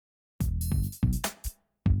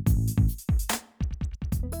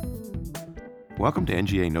Welcome to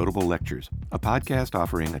NGA Notable Lectures, a podcast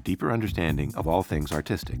offering a deeper understanding of all things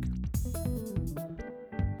artistic.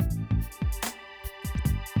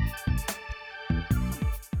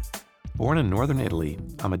 Born in northern Italy,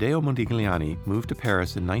 Amedeo Modigliani moved to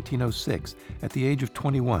Paris in 1906 at the age of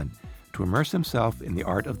 21 to immerse himself in the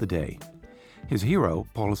art of the day. His hero,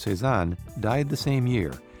 Paul Cézanne, died the same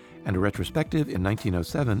year, and a retrospective in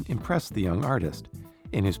 1907 impressed the young artist.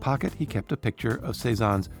 In his pocket, he kept a picture of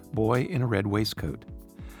Cézanne's boy in a red waistcoat.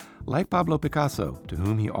 Like Pablo Picasso, to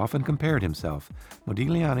whom he often compared himself,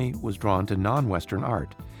 Modigliani was drawn to non-Western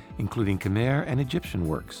art, including Khmer and Egyptian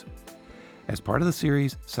works. As part of the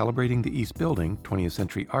series celebrating the East Building, 20th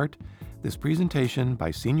Century Art, this presentation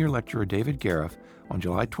by senior lecturer David Gariff on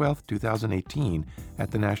July 12, 2018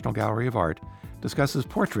 at the National Gallery of Art discusses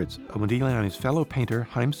portraits of Modigliani's fellow painter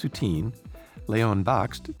Haim Soutine, Léon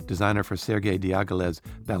Bakst, designer for Sergei Diaghilev's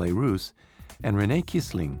Ballet Russe, and Renée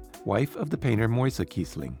Kissling, wife of the painter Moise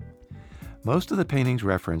Kissling. Most of the paintings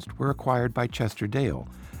referenced were acquired by Chester Dale,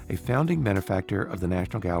 a founding benefactor of the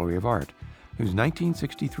National Gallery of Art, whose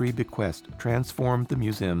 1963 bequest transformed the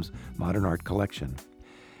museum's modern art collection.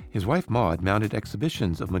 His wife Maud mounted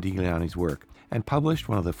exhibitions of Modigliani's work and published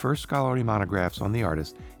one of the first scholarly monographs on the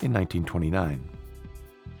artist in 1929.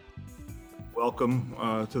 Welcome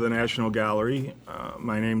to the National Gallery.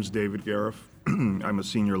 My name's David Gariff. I'm a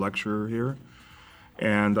senior lecturer here.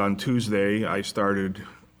 And on Tuesday, I started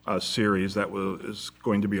a series that is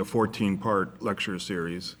going to be a 14-part lecture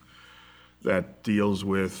series that deals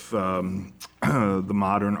with the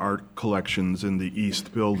modern art collections in the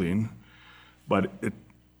East Building. But it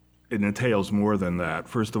entails more than that.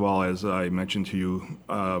 First of all, as I mentioned to you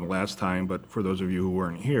last time, but for those of you who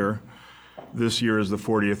weren't here, this year is the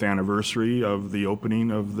 40th anniversary of the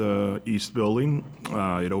opening of the East Building.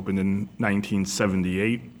 It opened in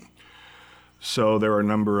 1978. So there are a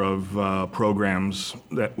number of programs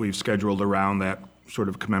that we've scheduled around that sort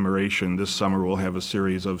of commemoration. This summer we'll have a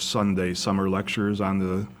series of Sunday summer lectures on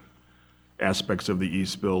the aspects of the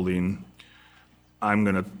East Building. I'm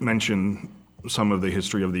going to mention some of the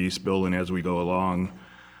history of the East Building as we go along.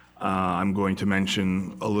 I'm going to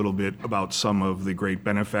mention a little bit about some of the great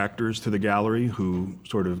benefactors to the gallery who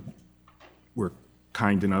sort of were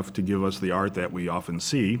kind enough to give us the art that we often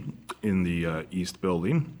see in the East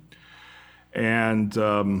Building. And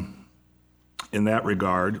in that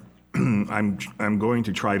regard, I'm going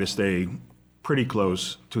to try to stay pretty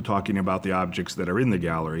close to talking about the objects that are in the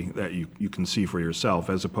gallery that you can see for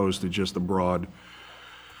yourself, as opposed to just a broad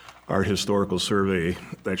art historical survey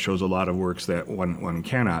that shows a lot of works that one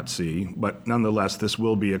cannot see. But nonetheless, this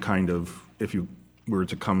will be a kind of, if you were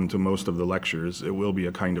to come to most of the lectures, it will be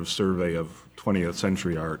a kind of survey of 20th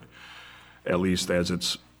century art, at least as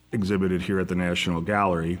it's exhibited here at the National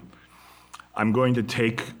Gallery. I'm going to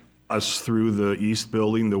take us through the East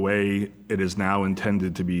Building the way it is now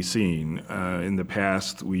intended to be seen. In the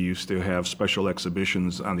past, we used to have special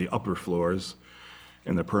exhibitions on the upper floors,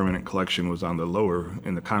 and the permanent collection was on the lower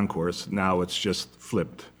in the concourse. Now it's just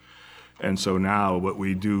flipped. And so now what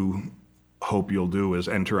we do hope you'll do is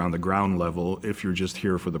enter on the ground level. If you're just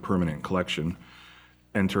here for the permanent collection,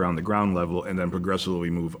 enter on the ground level and then progressively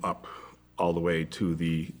move up all the way to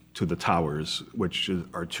the towers, which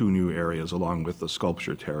are two new areas along with the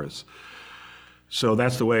sculpture terrace. So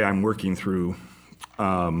that's the way I'm working through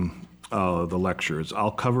the lectures. I'll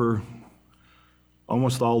cover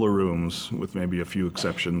almost all the rooms, with maybe a few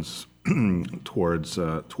exceptions towards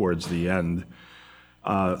the end.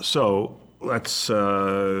 So let's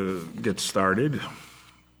get started.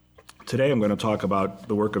 Today I'm going to talk about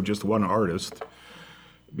the work of just one artist,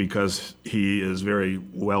 because he is very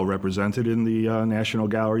well represented in the National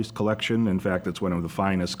Gallery's collection. In fact, it's one of the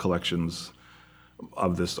finest collections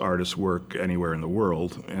of this artist's work anywhere in the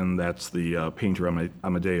world, and that's the painter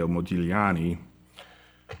Amedeo Modigliani.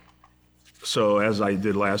 So as I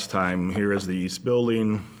did last time, here is the East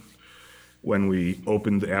Building. When we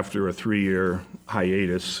opened after a 3-year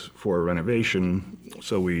hiatus for renovation,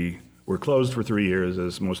 so we were closed for 3 years,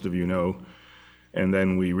 as most of you know, and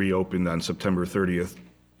then we reopened on September 30th,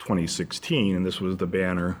 2016, and this was the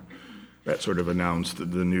banner that sort of announced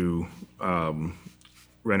the new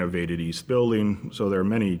renovated East Building. So there are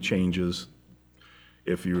many changes.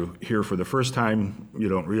 If you're here for the first time, you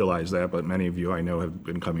don't realize that, but many of you I know have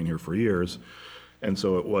been coming here for years, and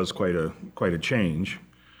so it was quite a change.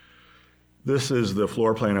 This is the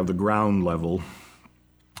floor plan of the ground level,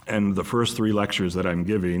 and the first 3 lectures that I'm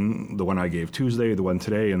giving, the one I gave Tuesday, the one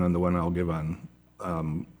today, and then the one I'll give on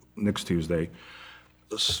next Tuesday,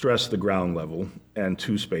 stress the ground level and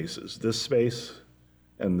 2 spaces, this space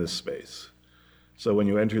and this space. So when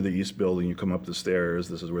you enter the East Building, you come up the stairs.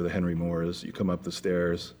 This is where the Henry Moore is. You come up the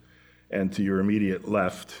stairs, and to your immediate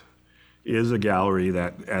left is a gallery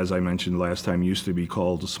that, as I mentioned last time, used to be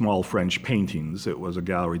called Small French Paintings. It was a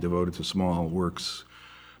gallery devoted to small works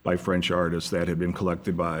by French artists that had been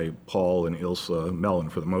collected by Paul and Ilse Mellon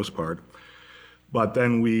for the most part. But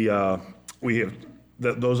then we have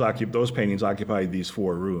those paintings occupied these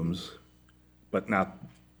 4 rooms, but not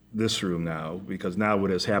this room now, because now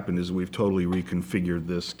what has happened is we've totally reconfigured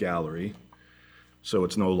this gallery. So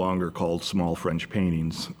it's no longer called Small French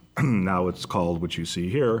Paintings. Now it's called, what you see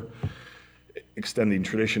here, Extending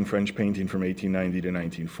Tradition French Painting from 1890 to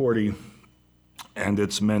 1940. And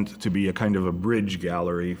it's meant to be a kind of a bridge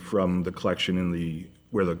gallery from the collection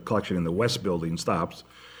where the collection in the West Building stops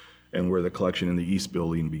and where the collection in the East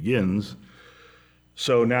Building begins.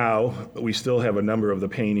 So now we still have a number of the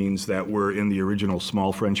paintings that were in the original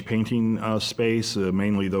Small French Painting space,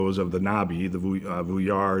 mainly those of the Nabi, the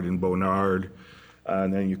Vuillard and Bonnard,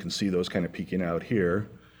 and then you can see those kind of peeking out here.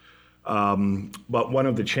 But one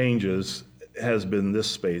of the changes has been this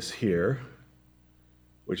space here,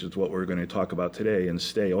 which is what we're going to talk about today and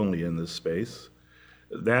stay only in this space.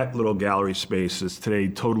 That little gallery space is today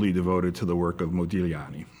totally devoted to the work of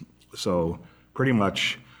Modigliani. So pretty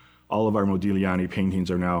much all of our Modigliani paintings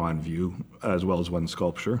are now on view, as well as one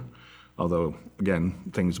sculpture, although, again,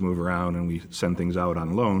 things move around and we send things out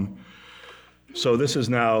on loan. So this is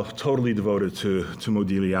now totally devoted to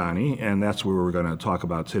Modigliani, and that's where we're going to talk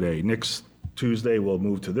about today. Next Tuesday, we'll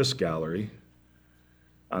move to this gallery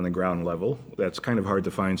on the ground level. That's kind of hard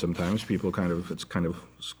to find sometimes. It's kind of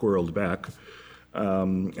squirreled back.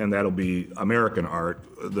 And that'll be American art,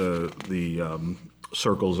 the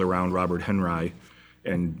circles around Robert Henry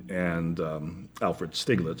and Alfred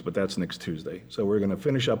Stieglitz, but that's next Tuesday. So we're going to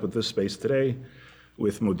finish up with this space today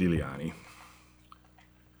with Modigliani.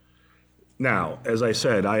 Now, as I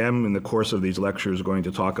said, I am in the course of these lectures going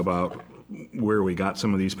to talk about where we got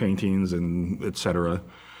some of these paintings and et cetera.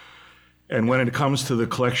 And when it comes to the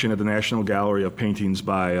collection at the National Gallery of Paintings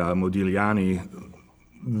by Modigliani,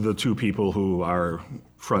 the 2 people who are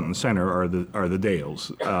front and center are the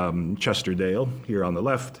Dales. Chester Dale, here on the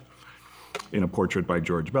left, in a portrait by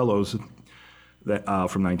George Bellows from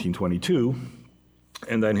 1922,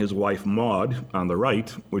 and then his wife Maud on the right,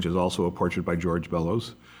 which is also a portrait by George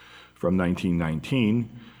Bellows from 1919.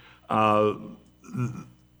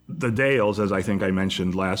 The Dales, as I think I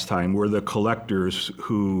mentioned last time, were the collectors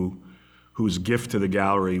whose gift to the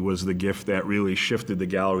gallery was the gift that really shifted the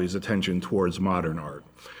gallery's attention towards modern art.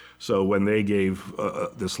 So when they gave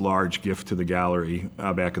this large gift to the gallery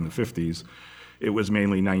back in the 50s, it was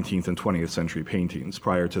mainly 19th and 20th century paintings.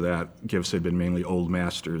 Prior to that, gifts had been mainly old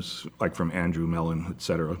masters, like from Andrew Mellon, et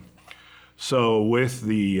cetera. So with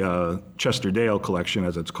the Chester Dale collection,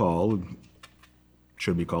 as it's called,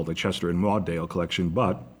 should be called the Chester and Maud Dale collection,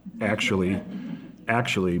 but actually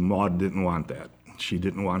Maud didn't want that. She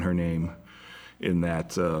didn't want her name in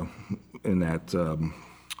that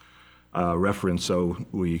reference, so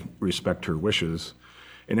we respect her wishes.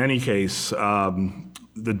 In any case,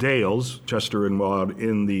 the Dales, Chester and Maud,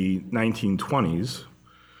 in the 1920s,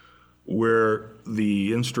 were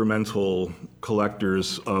the instrumental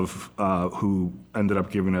collectors of who ended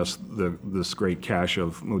up giving us this great cache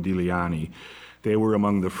of Modigliani. They were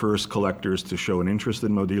among the first collectors to show an interest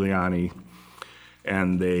in Modigliani,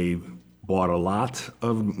 and they bought a lot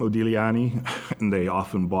of Modigliani, and they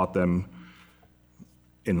often bought them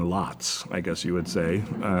in lots, I guess you would say.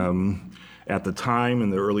 At the time, in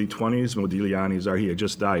the early 20s, Modigliani's art, he had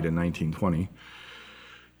just died in 1920.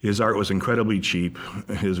 His art was incredibly cheap.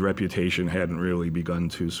 His reputation hadn't really begun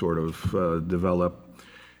to sort of develop.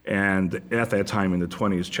 And at that time in the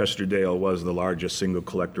 20s, Chester Dale was the largest single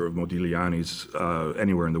collector of Modigliani's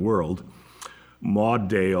anywhere in the world. Maud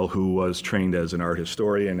Dale, who was trained as an art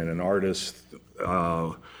historian and an artist,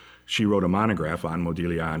 she wrote a monograph on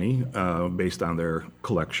Modigliani based on their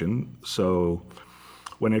collection. So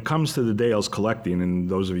when it comes to the Dales collecting, and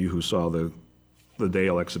those of you who saw the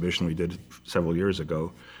Dale exhibition we did several years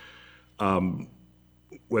ago,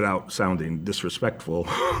 without sounding disrespectful,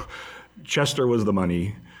 Chester was the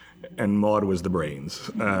money and Maud was the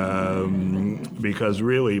brains. Because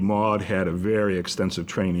really, Maud had a very extensive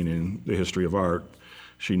training in the history of art.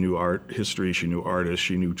 She knew art history, she knew artists,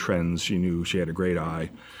 she knew trends, she had a great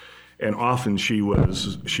eye. And often she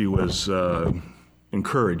was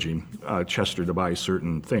encouraging Chester to buy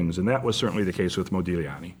certain things, and that was certainly the case with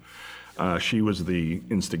Modigliani. She was the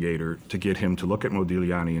instigator to get him to look at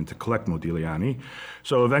Modigliani and to collect Modigliani.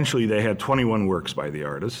 So eventually they had 21 works by the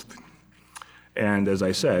artist. And as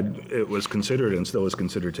I said, it was considered, and still is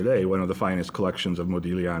considered today, one of the finest collections of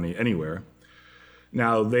Modigliani anywhere.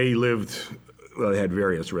 Now, they lived, well, they had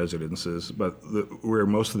various residences, but where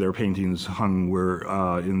most of their paintings hung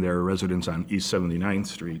were in their residence on East 79th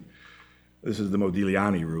Street. This is the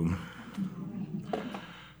Modigliani room.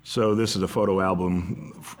 So this is a photo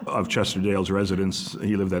album of Chester Dale's residence.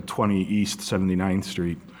 He lived at 20 East 79th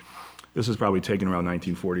Street. This is probably taken around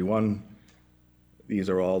 1941. These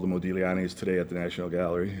are all the Modiglianis today at the National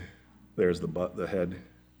Gallery. There's the head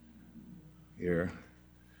here.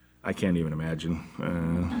 I can't even imagine.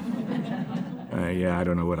 Yeah, I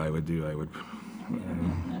don't know what I would do. I would.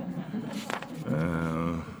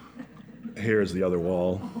 Here's the other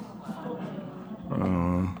wall.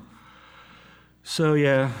 So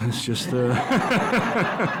yeah, it's just.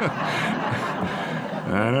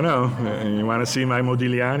 I don't know. You want to see my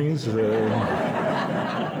Modiglianis?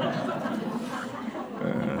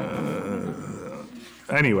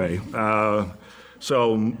 Anyway,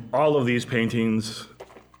 so all of these paintings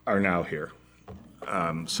are now here.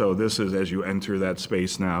 So this is, as you enter that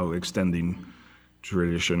space now, extending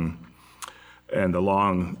tradition. And the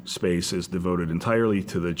long space is devoted entirely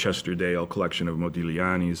to the Chester Dale collection of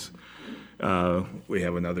Modiglianis. We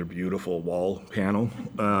have another beautiful wall panel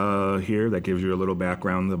here that gives you a little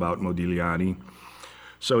background about Modigliani.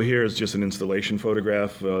 So here's just an installation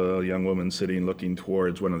photograph, a young woman sitting looking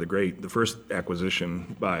towards the first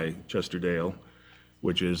acquisition by Chester Dale,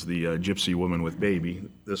 which is the Gypsy Woman with Baby.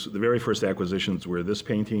 The very first acquisitions were this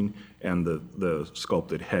painting and the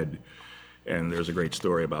sculpted head. And there's a great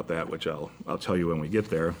story about that, which I'll tell you when we get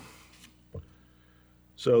there.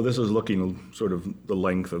 So this is looking sort of the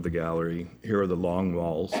length of the gallery. Here are the long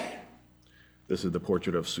walls. This is the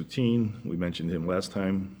portrait of Soutine. We mentioned him last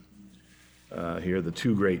time. Here are the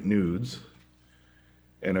two great nudes.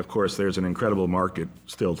 And of course, there's an incredible market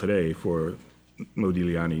still today for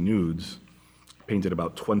Modigliani nudes. Painted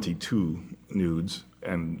about 22 nudes,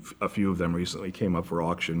 and a few of them recently came up for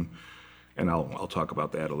auction. And I'll talk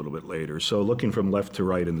about that a little bit later. So looking from left to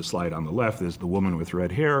right in the slide on the left is the woman with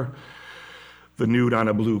red hair, the nude on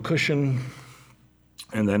a blue cushion,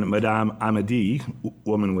 and then Madame Amédée,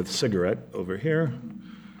 woman with cigarette over here,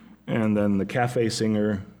 and then the cafe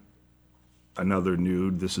singer, another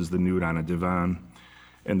nude. This is the nude on a divan,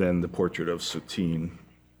 and then the portrait of Soutine.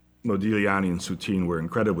 Modigliani and Soutine were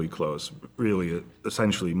incredibly close. Really,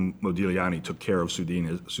 essentially, Modigliani took care of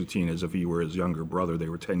Soutine as if he were his younger brother. They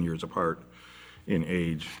were 10 years apart in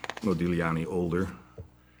age, Modigliani older.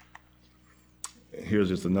 Here's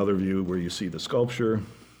just another view where you see the sculpture,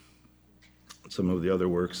 some of the other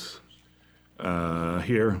works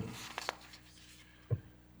here.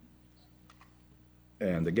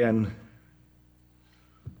 And again,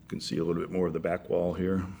 you can see a little bit more of the back wall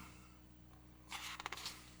here.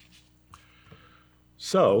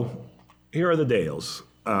 So here are the Dales.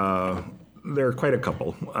 There are quite a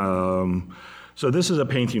couple. So this is a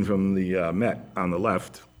painting from the Met on the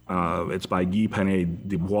left. It's by Guy Panet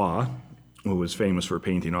de Bois, who was famous for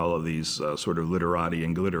painting all of these sort of literati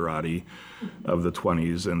and glitterati of the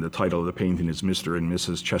 20s. And the title of the painting is Mr. and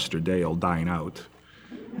Mrs. Chester Dale Dine Out.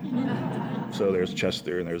 So there's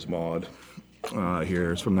Chester and there's Maud.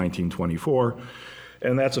 Here it's from 1924.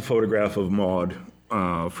 And that's a photograph of Maud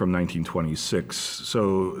from 1926.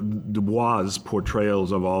 So Du Bois'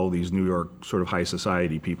 portrayals of all these New York sort of high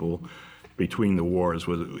society people between the wars,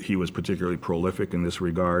 he was particularly prolific in this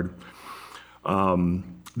regard.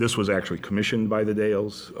 This was actually commissioned by the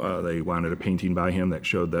Dales. They wanted a painting by him that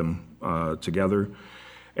showed them together,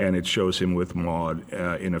 and it shows him with Maud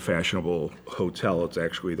in a fashionable hotel. It's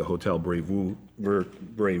actually the Hotel Brevoort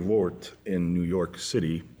in New York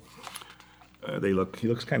City. He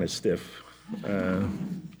looks kind of stiff.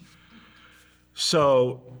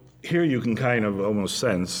 So here you can kind of almost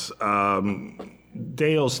sense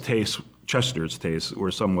Dale's taste, Chester's tastes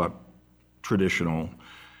were somewhat traditional.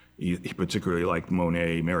 He particularly liked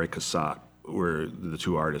Monet, Mary Cassatt were the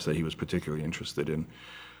two artists that he was particularly interested in.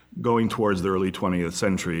 Going towards the early 20th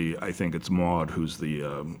century, I think it's Maud who's the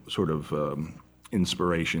sort of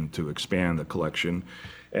inspiration to expand the collection,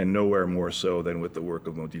 and nowhere more so than with the work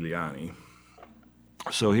of Modigliani.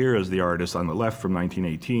 So here is the artist on the left from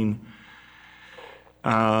 1918,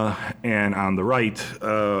 and on the right,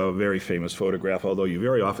 a very famous photograph, although you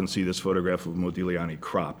very often see this photograph of Modigliani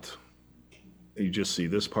cropped. You just see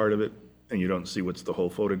this part of it, and you don't see what's the whole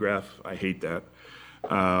photograph. I hate that.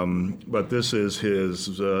 But this is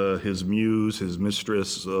his muse, his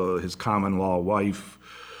mistress, his common law wife,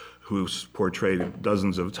 who's portrayed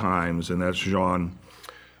dozens of times, and that's Jeanne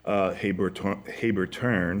Héberturn.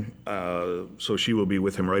 So she will be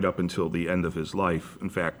with him right up until the end of his life. In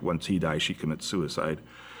fact, once he dies, she commits suicide.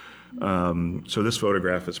 So this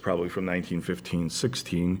photograph is probably from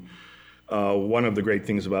 1915-16. One of the great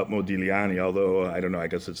things about Modigliani, although I don't know, I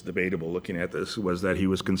guess it's debatable looking at this, was that he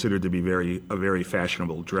was considered to be a very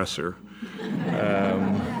fashionable dresser.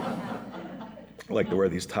 Like to wear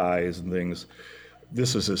these ties and things.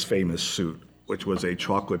 This is his famous suit, which was a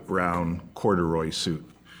chocolate brown corduroy suit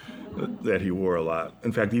that he wore a lot.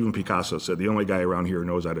 In fact, even Picasso said the only guy around here who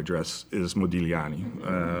knows how to dress is Modigliani.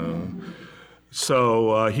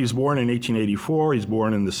 So he's born in 1884. He's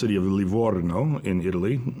born in the city of Livorno in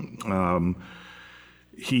Italy.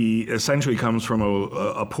 He essentially comes from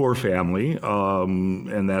a poor family,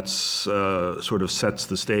 and that's sort of sets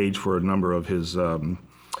the stage for a number of his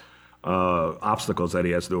obstacles that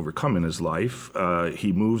he has to overcome in his life.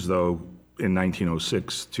 He moves, though, in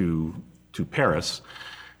 1906 to Paris,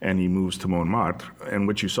 and he moves to Montmartre. And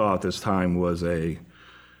what you saw at this time was a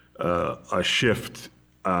shift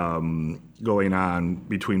going on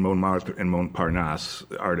between Montmartre and Montparnasse.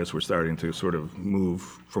 Artists were starting to sort of move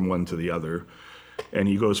from one to the other. And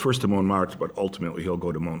he goes first to Montmartre, but ultimately he'll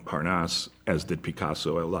go to Montparnasse, as did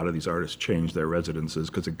Picasso. A lot of these artists changed their residences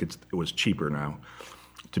because it was cheaper now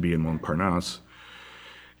to be in Montparnasse.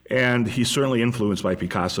 And he's certainly influenced by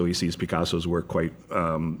Picasso. He sees Picasso's work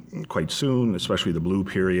quite soon, especially the Blue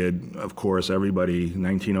period. Of course, everybody,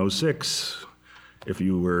 1906, if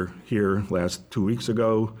you were here last 2 weeks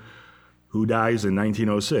ago, who dies in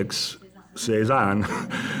 1906?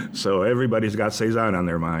 Cézanne. So everybody's got Cézanne on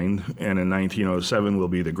their mind. And in 1907 will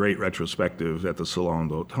be the great retrospective at the Salon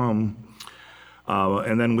d'Automne.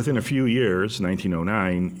 And then within a few years,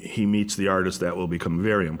 1909, he meets the artist that will become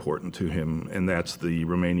very important to him, and that's the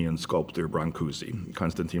Romanian sculptor Brancusi,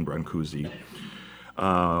 Constantin Brancusi.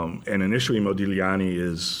 And initially, Modigliani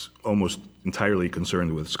is almost entirely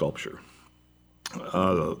concerned with sculpture.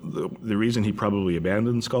 The reason he probably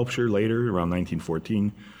abandoned sculpture later, around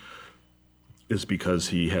 1914, is because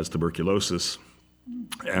he has tuberculosis,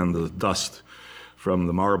 and the dust from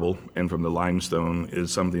the marble and from the limestone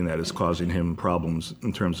is something that is causing him problems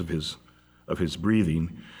in terms of his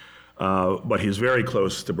breathing. But he's very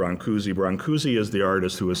close to Brancusi. Brancusi is the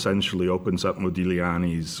artist who essentially opens up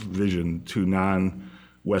Modigliani's vision to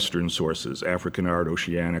non-Western sources, African art,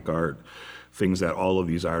 oceanic art, things that all of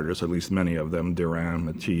these artists, at least many of them, Derain,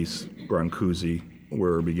 Matisse, Brancusi,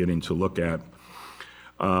 were beginning to look at.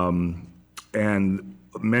 And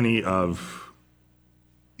many of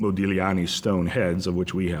Modigliani's stone heads, of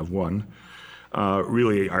which we have one,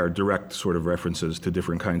 really are direct sort of references to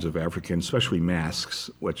different kinds of African, especially masks,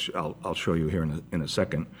 which I'll show you here in a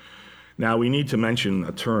second. Now, we need to mention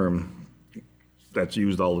a term that's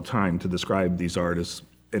used all the time to describe these artists,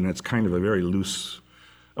 and it's kind of a very loose,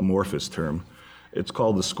 amorphous term. It's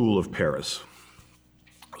called the School of Paris.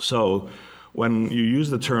 So when you use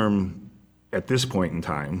the term at this point in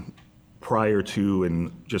time, prior to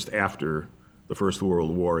and just after the First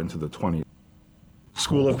World War into the 20s.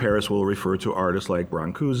 School of Paris will refer to artists like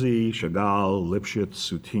Brancusi, Chagall, Lipschitz,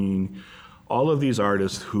 Soutine, all of these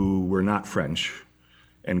artists who were not French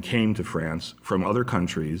and came to France from other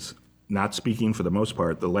countries, not speaking for the most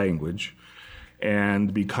part the language,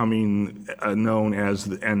 and becoming known as,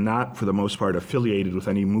 and not for the most part affiliated with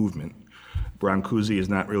any movement. Brancusi is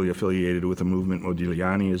not really affiliated with a movement.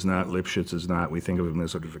 Modigliani is not. Lipschitz is not. We think of him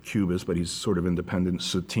as sort of a cubist, but he's sort of independent.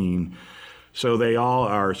 Soutine. So they all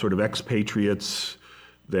are sort of expatriates.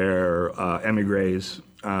 They're emigres.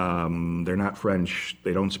 They're not French.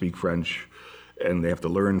 They don't speak French, and they have to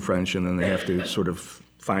learn French, and then they have to sort of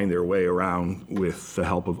find their way around with the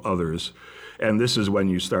help of others. And this is when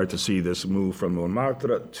you start to see this move from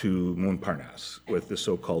Montmartre to Montparnasse with the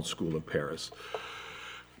so-called School of Paris.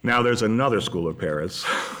 Now there's another School of Paris,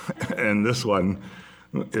 and this one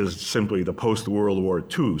is simply the post-World War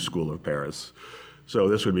II School of Paris. So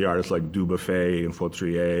this would be artists like Dubuffet and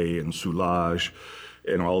Fautrier and Soulages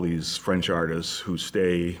and all these French artists who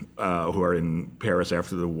stay, who are in Paris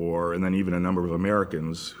after the war, and then even a number of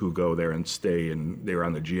Americans who go there and stay, and they were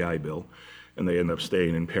on the GI Bill, and they end up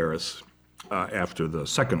staying in Paris after the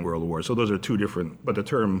Second World War. So those are two different, but the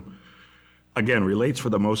term, again, relates for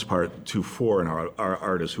the most part to foreign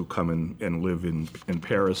artists who come and live in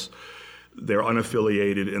Paris. They're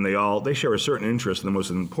unaffiliated, and they share a certain interest, and the most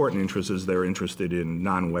important interest is they're interested in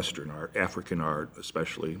non-Western art, African art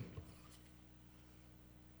especially.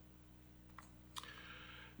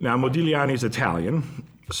 Now, Modigliani's Italian,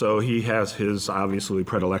 so he has his, obviously,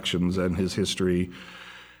 predilections and his history,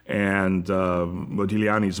 and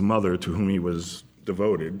Modigliani's mother, to whom he was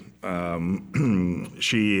devoted,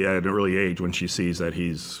 she, at an early age, when she sees that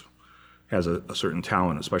has a certain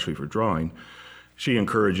talent, especially for drawing, she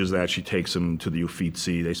encourages that. She takes him to the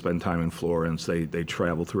Uffizi. They spend time in Florence. They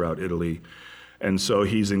travel throughout Italy. And so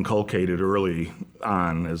he's inculcated early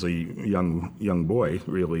on as a young boy,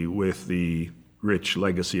 really, with the rich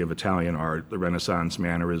legacy of Italian art, the Renaissance,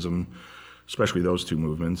 Mannerism, especially those two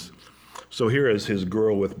movements. So here is his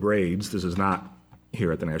Girl with Braids. This is not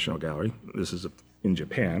here at the National Gallery. This is in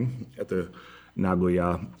Japan, at the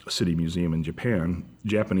Nagoya City Museum in Japan.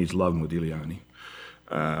 Japanese love Modigliani.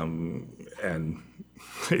 And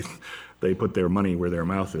they put their money where their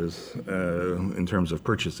mouth is in terms of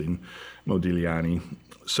purchasing Modigliani.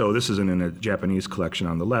 So this is in a Japanese collection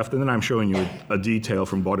on the left. And then I'm showing you a detail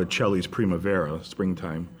from Botticelli's Primavera,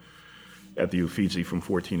 Springtime, at the Uffizi from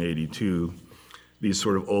 1482. These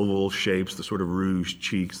sort of oval shapes, the sort of rouged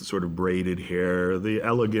cheeks, the sort of braided hair, the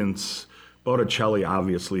elegance. Botticelli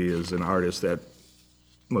obviously is an artist that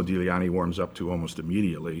Modigliani warms up to almost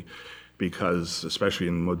immediately, because especially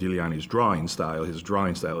in Modigliani's drawing style, his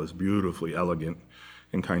drawing style is beautifully elegant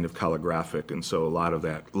and kind of calligraphic, and so a lot of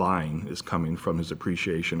that line is coming from his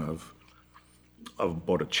appreciation of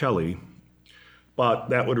Botticelli, but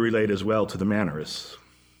that would relate as well to the Mannerists.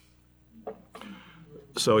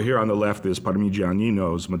 So here on the left is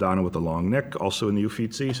Parmigianino's Madonna with the Long Neck, also in the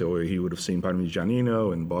Uffizi, so he would have seen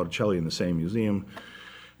Parmigianino and Botticelli in the same museum,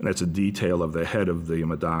 and that's a detail of the head of the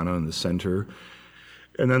Madonna in the center.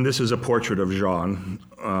 And then this is a portrait of Jean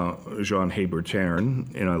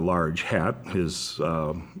Hébuterne in a large hat, his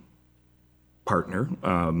partner,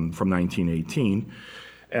 from 1918.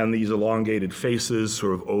 And these elongated faces,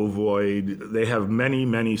 sort of ovoid, they have many,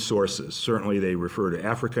 many sources. Certainly they refer to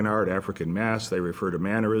African art, African masks, they refer to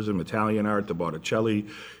Mannerism, Italian art, to Botticelli.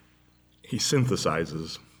 He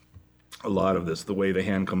synthesizes a lot of this, the way the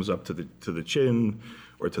hand comes up to the chin,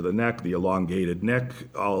 or to the neck, the elongated neck.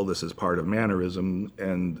 All this is part of Mannerism,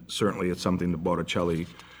 and certainly it's something that Modigliani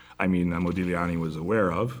was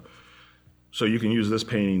aware of. So you can use this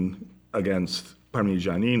painting against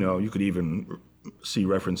Parmigianino. You could even see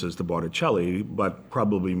references to Botticelli, but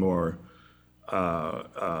probably more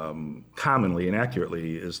commonly and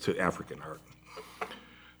accurately is to African art.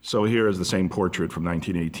 So here is the same portrait from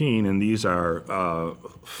 1918, and these are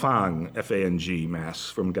Fang, F-A-N-G,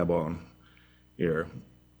 masks from Gabon here.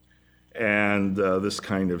 And this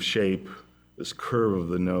kind of shape, this curve of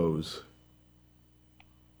the nose,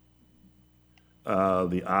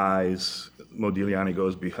 the eyes, Modigliani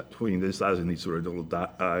goes between these eyes and these sort of little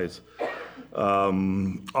dot eyes.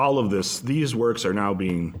 All of this, these works are now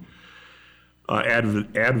being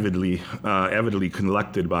avidly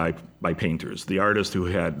collected by painters. The artist who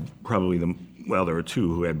had probably there were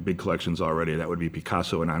two who had big collections already. That would be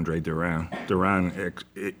Picasso and André Derain. Derain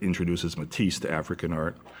introduces Matisse to African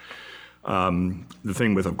art. The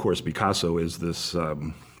thing with, of course, Picasso is this,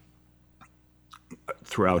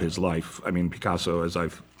 throughout his life, Picasso, as I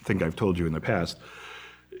think I've told you in the past,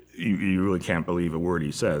 you really can't believe a word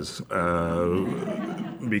he says,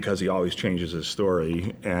 because he always changes his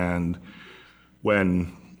story. And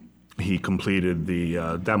when he completed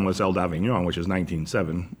the Demoiselle d'Avignon, which is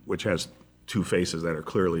 1907, which has two faces that are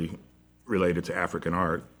clearly related to African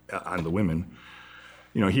art on the women,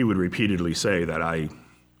 he would repeatedly say that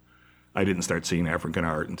I didn't start seeing African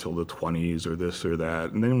art until the 20s or this or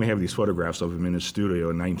that. And then we have these photographs of him in his studio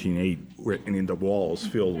in 1908, and in the walls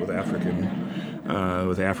filled with African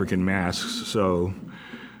masks. So,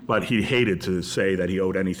 but he hated to say that he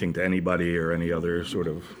owed anything to anybody or any other sort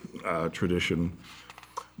of tradition.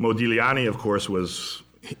 Modigliani, of course,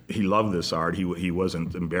 he loved this art. He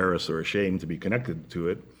wasn't embarrassed or ashamed to be connected to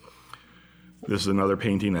it. This is another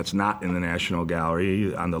painting that's not in the National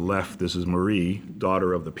Gallery. On the left, this is Marie,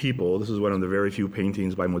 Daughter of the People. This is one of the very few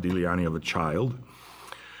paintings by Modigliani of a child.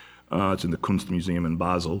 It's in the Kunstmuseum in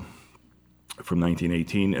Basel from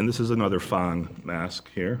 1918. And this is another Fang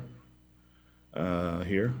mask here. So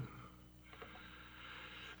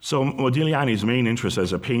Modigliani's main interest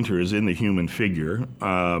as a painter is in the human figure,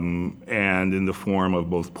 and in the form of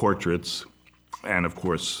both portraits and, of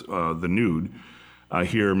course, the nude.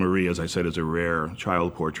 Here, Marie, as I said, is a rare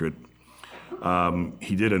child portrait.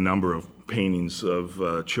 He did a number of paintings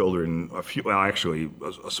of children, a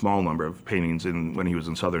small number of paintings when he was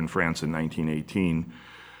in southern France in 1918.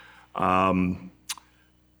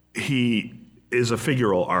 He is a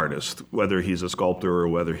figural artist, whether he's a sculptor or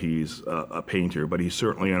whether he's a painter, but he's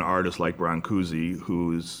certainly an artist like Brancusi,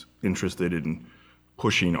 who's interested in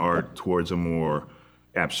pushing art towards a more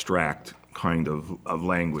abstract kind of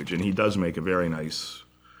language. And he does make a very nice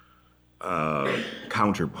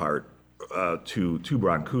counterpart to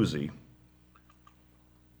Brancusi.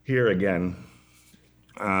 Here again,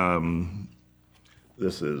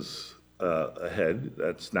 this is a head.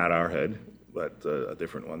 That's not our head, but a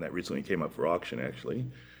different one that recently came up for auction, actually,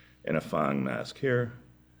 and a Fang mask here.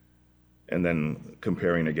 and then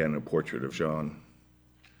comparing again a portrait of Jean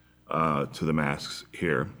to the masks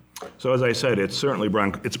here. So as I said, it's certainly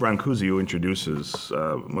it's Brancusi who introduces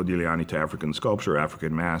Modigliani to African sculpture,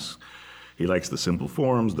 African masks. He likes the simple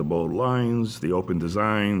forms, the bold lines, the open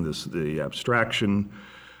design, the abstraction,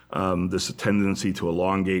 this tendency to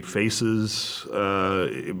elongate faces.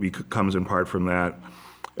 It comes in part from that.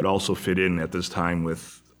 It also fit in at this time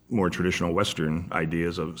with more traditional Western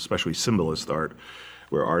ideas of especially symbolist art,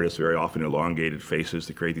 where artists very often elongated faces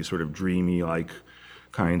to create these sort of dreamy-like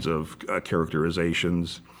kinds of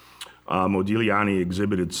characterizations. Modigliani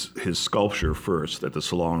exhibited his sculpture first at the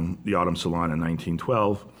Autumn Salon in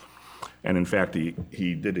 1912. And in fact,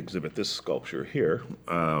 he did exhibit this sculpture here,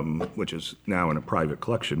 which is now in a private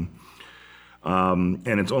collection. And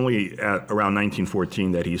it's only at around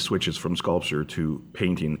 1914 that he switches from sculpture to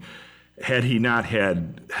painting. Had he not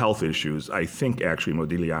had health issues, I think actually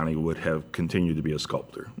Modigliani would have continued to be a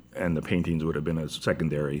sculptor, and the paintings would have been a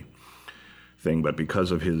secondary thing. But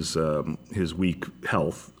because of his weak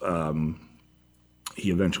health,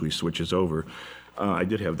 he eventually switches over. I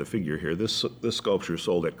did have the figure here. This sculpture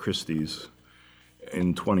sold at Christie's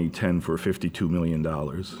in 2010 for $52 million,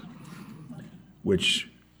 which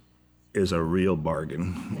is a real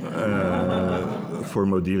bargain for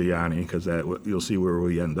Modigliani, because you'll see where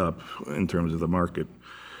we end up in terms of the market.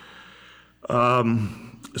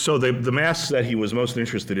 So the masks that he was most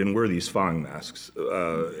interested in were these Fang masks,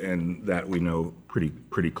 and that we know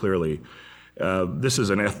pretty clearly. This is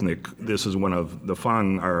the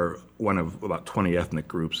Fang are one of about 20 ethnic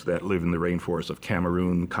groups that live in the rainforests of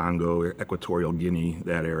Cameroon, Congo, Equatorial Guinea,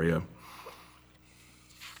 that area.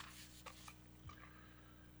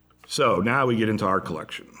 So now we get into our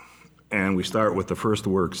collection, and we start with the first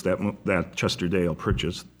works that Chester Dale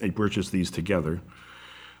purchased. He purchased these together.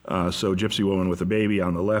 So Gypsy Woman with a Baby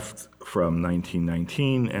on the left from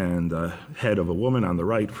 1919, and Head of a Woman on the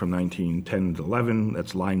right from 1910 to 11.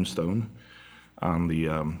 That's limestone on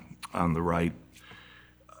the right.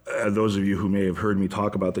 Those of you who may have heard me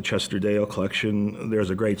talk about the Chester Dale collection, there's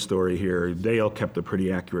a great story here. Dale kept a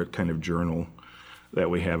pretty accurate kind of journal that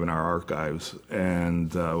we have in our archives.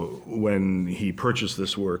 And when he purchased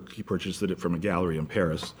this work, he purchased it from a gallery in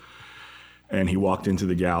Paris. And he walked into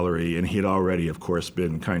the gallery, and he had already, of course,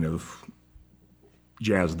 been kind of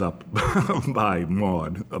jazzed up by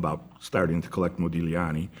Maud about starting to collect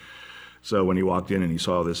Modigliani. So when he walked in and he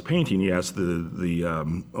saw this painting, he asked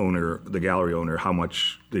the gallery owner, how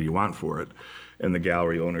much did he want for it? And the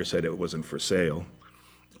gallery owner said it wasn't for sale.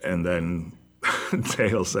 And then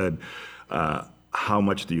Dale said, how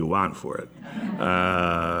much do you want for it?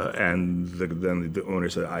 And then the owner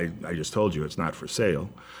said, I just told you it's not for sale.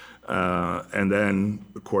 And then,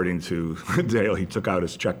 according to Dale, he took out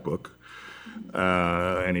his checkbook,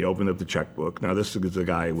 and he opened up the checkbook. Now, this is a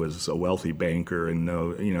guy who was a wealthy banker, and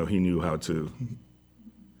he knew how to,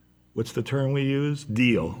 what's the term we use?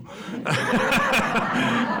 Deal.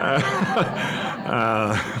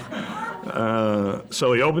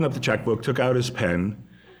 So he opened up the checkbook, took out his pen,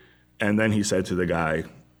 and then he said to the guy,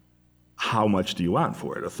 how much do you want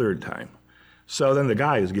for it, a third time? So then the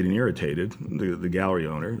guy is getting irritated, the gallery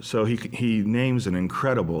owner, so he names an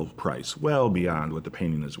incredible price, well beyond what the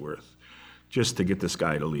painting is worth, just to get this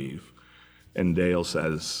guy to leave. And Dale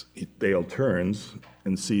turns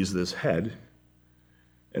and sees this head,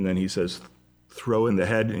 and then he says, throw in the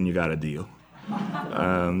head and you got a deal.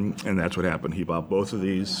 And that's what happened. He bought both of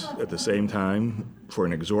these at the same time for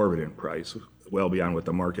an exorbitant price, well beyond what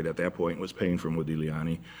the market at that point was paying for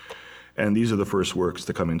Modigliani. And these are the first works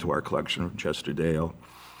to come into our collection from Chester Dale.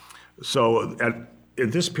 So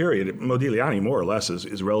at this period, Modigliani, more or less,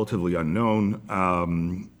 is relatively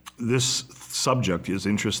unknown. This subject is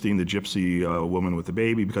interesting, the Gypsy Woman with a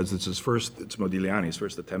Baby, because it's Modigliani's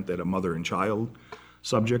first attempt at a mother and child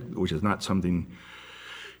subject, which is not something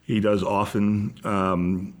he does often.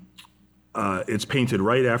 It's painted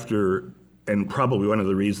right after, and probably one of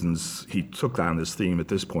the reasons he took on this theme at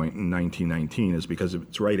this point in 1919 is because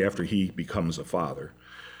it's right after he becomes a father.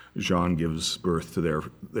 Jean gives birth to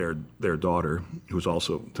their daughter, who's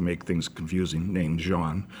also, to make things confusing, named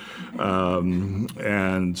Jean.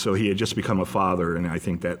 And so he had just become a father, and I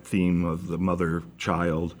think that theme of the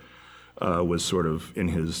mother-child was sort of in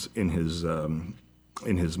his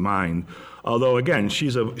mind. Although again,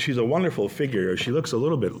 she's a wonderful figure. She looks a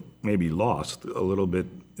little bit maybe lost, a little bit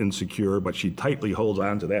insecure, but she tightly holds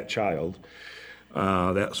on to that child,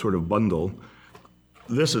 that sort of bundle.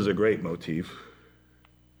 This is a great motif.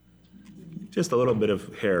 Just a little bit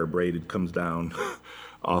of hair braided comes down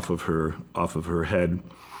off of her head.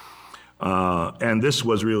 And this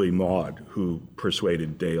was really Maud who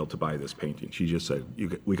persuaded Dale to buy this painting. She just said,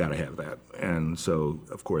 we got to have that. And so,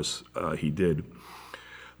 of course, he did.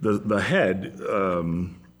 The head,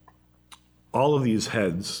 all of these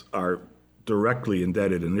heads are directly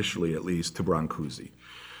indebted, initially at least, to Brancusi.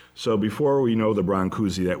 So before we know the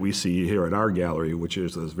Brancusi that we see here at our gallery, which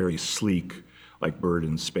is this very sleek, like Bird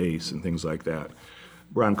in Space and things like that,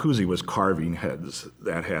 Brancusi was carving heads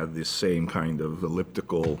that had this same kind of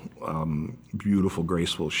elliptical, beautiful,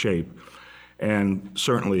 graceful shape. And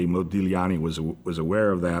certainly Modigliani was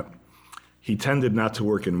aware of that. He tended not to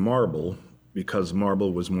work in marble because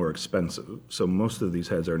marble was more expensive. So most of these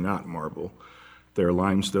heads are not marble. They're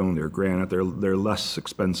limestone, they're granite, they're less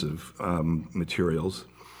expensive materials.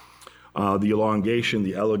 The elongation,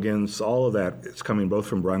 the elegance, all of that is coming both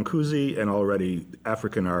from Brancusi and already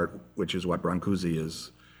African art, which is what Brancusi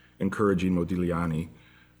is encouraging Modigliani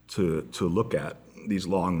to look at. These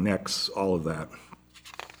long necks, all of that.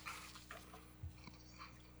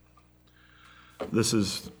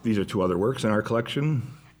 These are two other works in our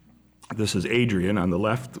collection. This is Adrian on the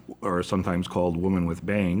left, or sometimes called Woman with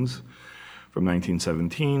Bangs, from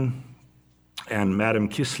 1917, and Madame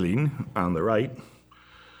Kisling on the right,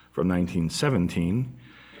 from 1917.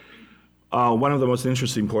 One of the most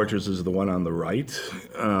interesting portraits is the one on the right,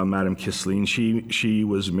 Madame Kisling. She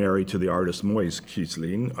was married to the artist Moise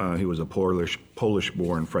Kisling. He was a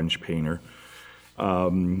Polish-born French painter.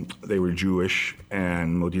 They were Jewish,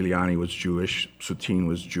 and Modigliani was Jewish, Soutine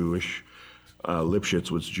was Jewish,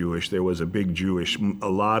 Lipschitz was Jewish. There was a big a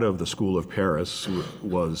lot of the school of Paris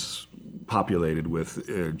was populated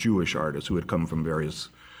with Jewish artists who had come from various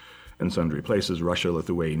and sundry places, Russia,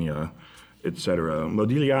 Lithuania, etc.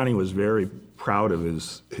 Modigliani was very proud of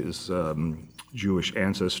his Jewish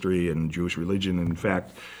ancestry and Jewish religion. In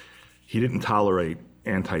fact, he didn't tolerate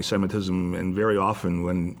anti-Semitism, and very often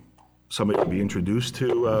when somebody would be introduced to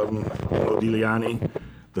Modigliani,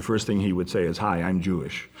 the first thing he would say is, "Hi, I'm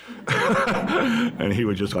Jewish." And he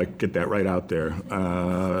would just like get that right out there,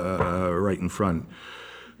 right in front.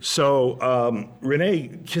 So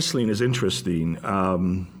Renée Kisling is interesting.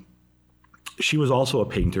 She was also a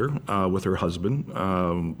painter with her husband,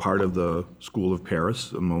 part of the School of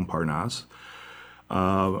Paris, Montparnasse.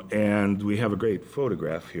 And we have a great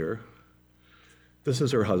photograph here. This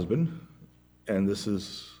is her husband, and this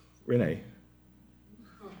is Renée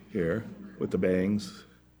here with the bangs,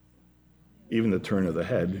 even the turn of the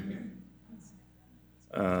head.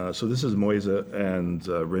 So this is Moise and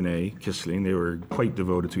Renée Kisling. They were quite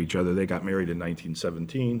devoted to each other. They got married in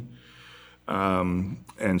 1917.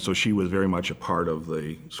 And so she was very much a part of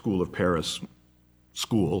the School of Paris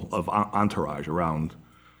school of entourage around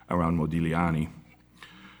Modigliani.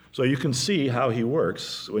 So you can see how he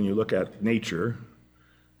works when you look at nature,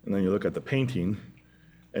 and then you look at the painting,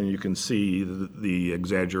 and you can see the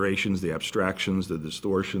exaggerations, the abstractions, the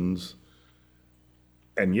distortions,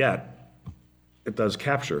 and yet it does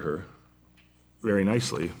capture her very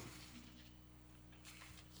nicely.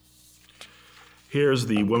 Here's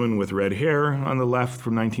the Woman with Red Hair on the left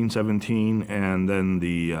from 1917, and then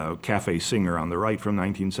the Cafe Singer on the right from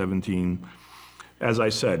 1917. As I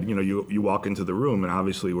said, you walk into the room, and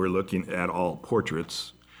obviously we're looking at all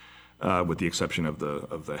portraits, with the exception of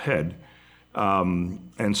the head.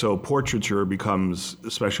 And so portraiture becomes,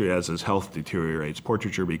 especially as his health deteriorates,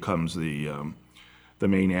 portraiture becomes the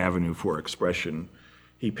main avenue for expression.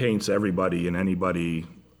 He paints everybody and anybody,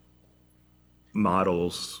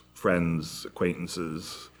 models, friends,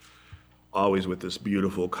 acquaintances, always with this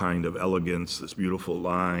beautiful kind of elegance, this beautiful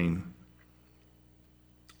line.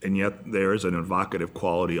 And yet there is an evocative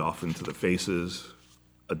quality often to the faces,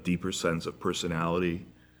 a deeper sense of personality,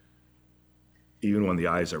 even when the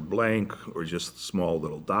eyes are blank or just small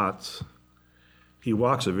little dots. He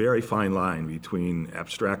walks a very fine line between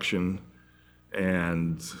abstraction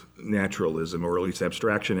and naturalism, or at least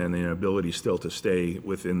abstraction and the inability still to stay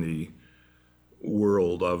within the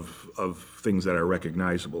world of things that are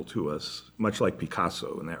recognizable to us, much like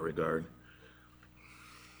Picasso in that regard.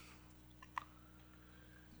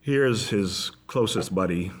 Here's his closest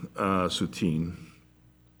buddy, Soutine.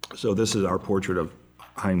 So this is our portrait of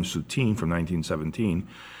Haïm Soutine from 1917,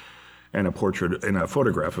 and a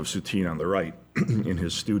photograph of Soutine on the right in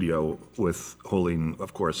his studio with holding,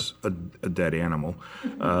 of course, a dead animal.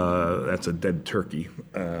 That's a dead turkey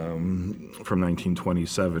from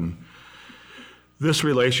 1927. This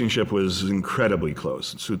relationship was incredibly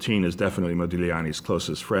close. Soutine is definitely Modigliani's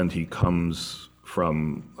closest friend. He comes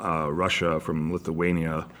from Russia, from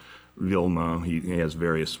Lithuania, Vilna. He has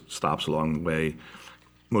various stops along the way.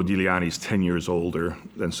 Modigliani's 10 years older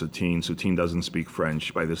than Soutine. Soutine doesn't speak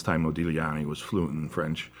French. By this time, Modigliani was fluent in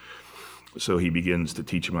French. So he begins to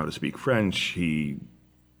teach him how to speak French. He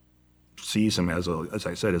sees him as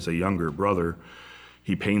I said, as a younger brother.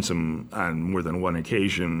 He paints him on more than one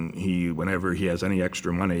occasion. Whenever he has any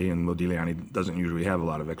extra money, and Modigliani doesn't usually have a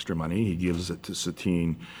lot of extra money, he gives it to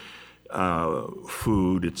Satine,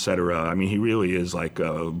 food, etc. I mean, he really is like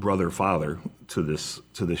a brother-father to this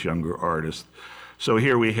younger artist. So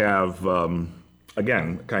here we have,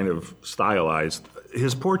 again, kind of stylized.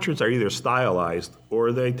 His portraits are either stylized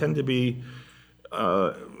or they tend to be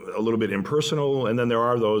a little bit impersonal, and then there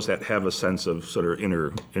are those that have a sense of sort of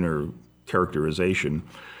inner characterization.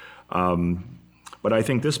 But I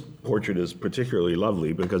think this portrait is particularly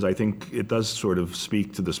lovely because I think it does sort of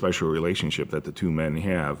speak to the special relationship that the two men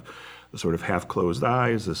have. The sort of half-closed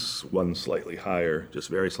eyes, this one slightly higher, just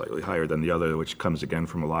very slightly higher than the other, which comes again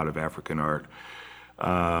from a lot of African art.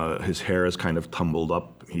 His hair is kind of tumbled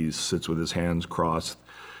up. He sits with his hands crossed.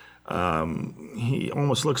 He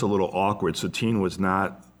almost looks a little awkward. Satine was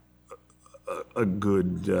not a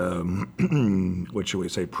good, what should we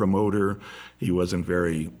say, promoter. He wasn't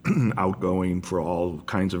very outgoing for all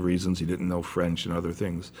kinds of reasons. He didn't know French and other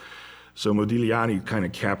things. So Modigliani kind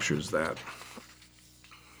of captures that.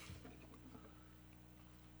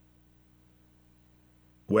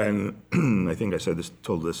 When, I think I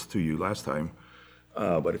told this to you last time,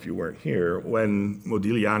 but if you weren't here, when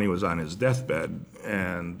Modigliani was on his deathbed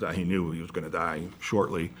and he knew he was going to die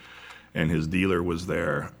shortly, and his dealer was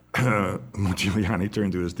there, Modigliani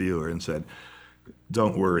turned to his dealer and said,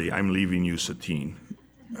 "Don't worry, I'm leaving you Satine."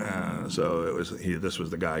 So this was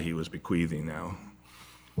the guy he was bequeathing now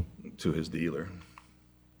to his dealer.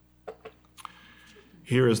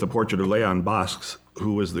 Here is the portrait of Leon Bakst,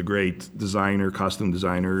 who was the great designer, costume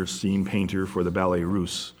designer, scene painter for the Ballet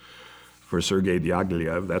Russe for Sergei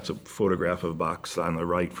Diaghilev. That's a photograph of Bakst on the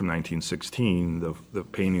right from 1916. The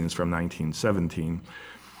painting is from 1917.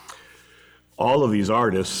 All of these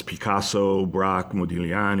artists, Picasso, Braque,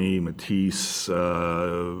 Modigliani, Matisse,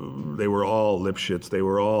 they were all Lipschitz. They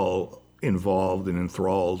were all involved and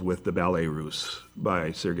enthralled with the Ballet Russe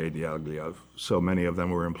by Sergei Diaghilev. So many of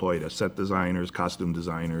them were employed as set designers, costume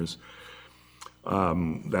designers.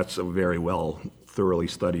 That's a very thoroughly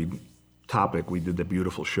studied topic. We did the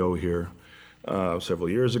beautiful show here several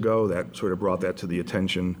years ago that sort of brought that to the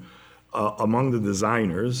attention. Among the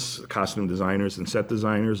designers, costume designers and set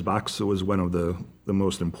designers, Bakst was one of the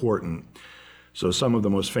most important. So some of the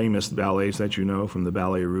most famous ballets that you know from the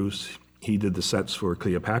Ballet Russe, he did the sets for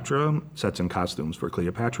Cleopatra, sets and costumes for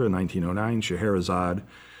Cleopatra in 1909, Scheherazade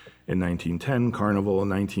in 1910, Carnival in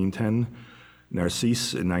 1910,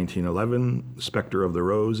 Narcisse in 1911, Spectre of the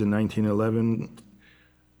Rose in 1911,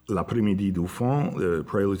 L'après-midi du Faun, the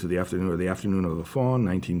Prelude to the Afternoon, or the Afternoon of the Faun,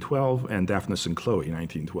 1912, and Daphnis and Chloe,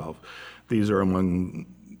 1912. These are among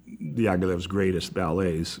Diaghilev's greatest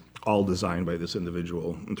ballets, all designed by this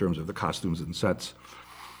individual in terms of the costumes and sets.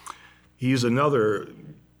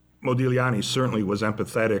 Modigliani certainly was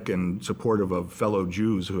empathetic and supportive of fellow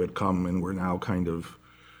Jews who had come and were now kind of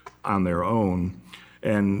on their own.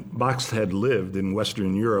 And Bakst had lived in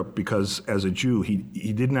Western Europe because as a Jew, he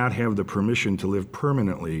did not have the permission to live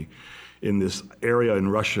permanently in this area in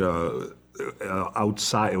Russia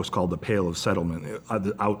outside. It was called the Pale of Settlement,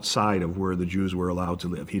 outside of where the Jews were allowed to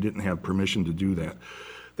live. He didn't have permission to do that.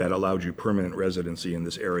 That allowed you permanent residency in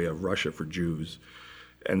this area of Russia for Jews.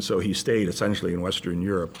 And so he stayed essentially in Western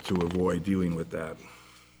Europe to avoid dealing with that.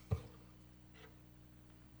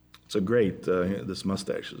 It's a great, this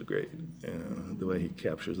mustache is great, the way he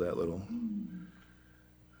captures that little.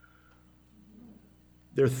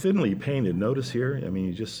 They're thinly painted, notice here, I mean,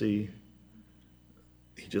 you just see,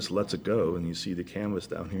 he just lets it go and you see the canvas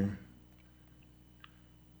down here.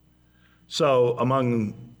 So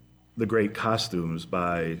among the great costumes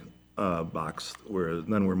by Bakst,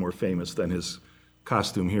 none were more famous than his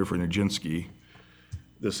costume here for Nijinsky.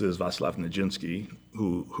 This is Václav Nijinsky,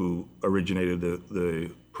 who originated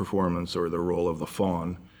the performance or the role of the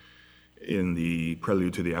Faun in the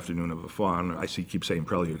Prelude to the Afternoon of the Faun. I keep saying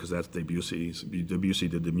Prelude because that's Debussy. Debussy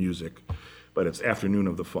did the music, but it's Afternoon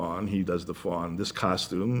of the Faun. He does the Faun. This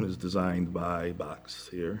costume is designed by Bakst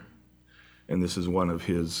here, and this is one of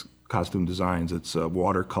his costume designs. It's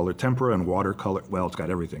watercolor, tempera and watercolor. Well, it's got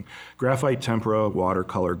everything. Graphite, tempera,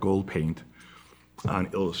 watercolor, gold paint on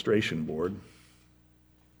illustration board.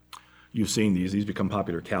 You've seen these. These become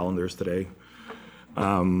popular calendars today.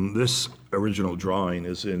 This original drawing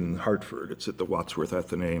is in Hartford. It's at the Wadsworth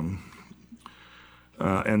Athenaeum.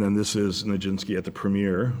 And then this is Nijinsky at the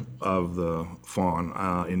premiere of the Faun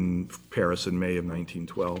in Paris in May of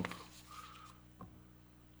 1912.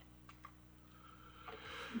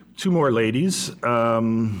 Two more ladies.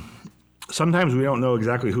 Sometimes we don't know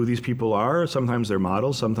exactly who these people are. Sometimes they're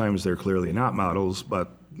models, sometimes they're clearly not models, but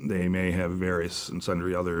they may have various and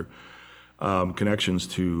sundry other connections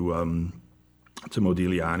to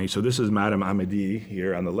Modigliani. So this is Madame Amédée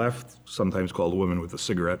here on the left, sometimes called Woman with a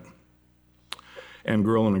Cigarette, and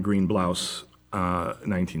Girl in a Green Blouse,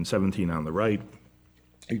 1917 on the right.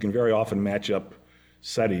 You can very often match up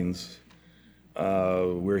settings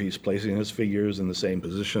where he's placing his figures in the same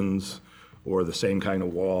positions or the same kind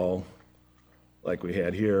of wall like we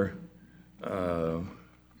had here.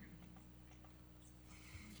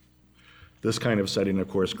 This kind of setting, of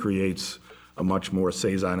course, creates a much more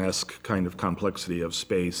Cézanne-esque kind of complexity of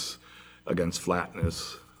space against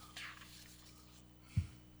flatness.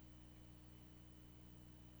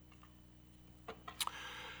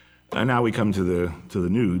 And now we come to the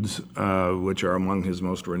nudes, which are among his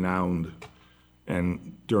most renowned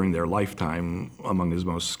and during their lifetime among his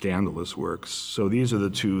most scandalous works. So these are the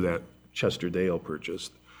two that Chester Dale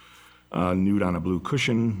purchased. Nude on a Blue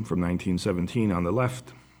Cushion from 1917 on the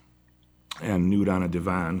left, and Nude on a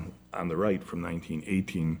Divan on the right from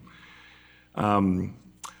 1918.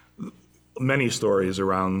 Many stories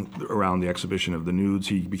around the exhibition of the nudes.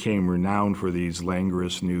 He became renowned for these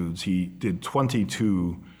languorous nudes. He did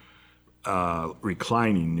 22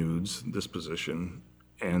 reclining nudes, this position,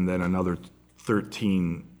 and then another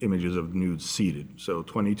 13 images of nudes seated. So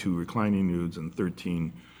 22 reclining nudes and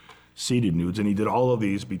 13 seated nudes. And he did all of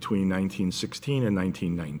these between 1916 and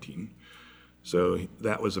 1919. So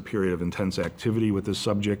that was a period of intense activity with this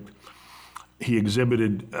subject. He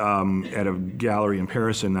exhibited at a gallery in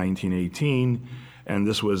Paris in 1918, and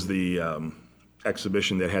this was the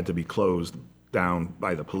exhibition that had to be closed down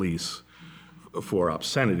by the police for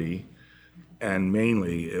obscenity, and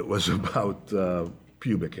mainly it was about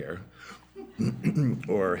pubic hair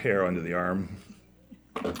or hair under the arm.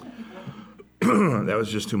 That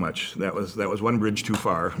was just too much. That was one bridge too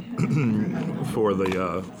far for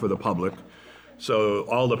the public. So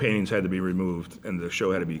all the paintings had to be removed, and the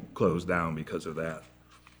show had to be closed down because of that.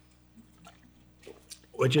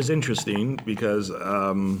 Which is interesting because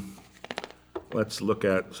let's look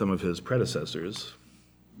at some of his predecessors.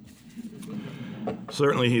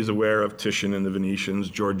 Certainly he's aware of Titian and the Venetians,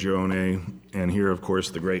 Giorgione, and here, of course,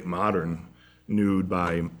 the great modern nude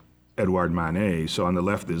by Edouard Manet. So on the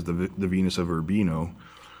left is the Venus of Urbino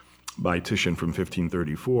by Titian from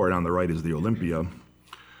 1534, and on the right is the Olympia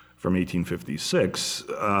from 1856.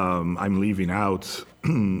 I'm leaving out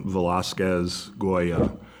Velasquez,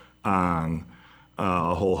 Goya, Ang,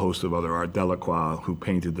 a whole host of other art, Delacroix, who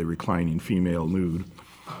painted the reclining female nude,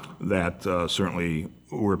 that certainly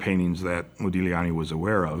were paintings that Modigliani was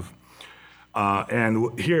aware of.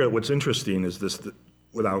 And here, what's interesting is this,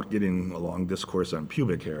 without getting a long discourse on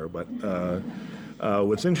pubic hair, but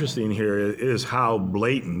what's interesting here is how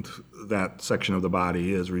blatant that section of the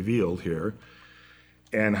body is revealed here,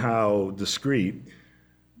 and how discreet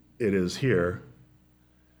it is here.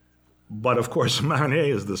 But of course, Manet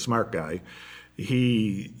is the smart guy.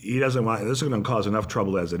 He doesn't want, this is going to cause enough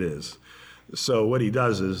trouble as it is. So what he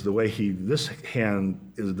does is the way this hand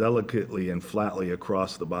is delicately and flatly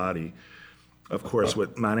across the body. Of course,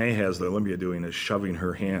 what Manet has the Olympia doing is shoving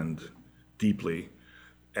her hand deeply,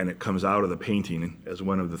 and it comes out of the painting as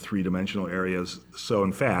one of the three-dimensional areas. So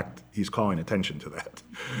in fact, he's calling attention to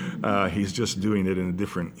that. He's just doing it in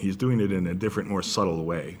a different, more subtle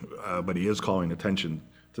way, but he is calling attention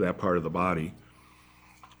to that part of the body.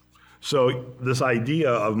 So this idea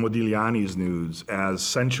of Modigliani's nudes as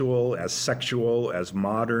sensual, as sexual, as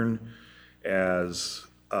modern, as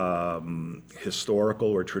historical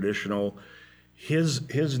or traditional,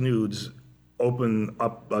 his nudes open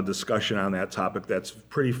up a discussion on that topic that's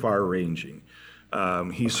pretty far-ranging.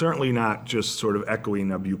 He's certainly not just sort of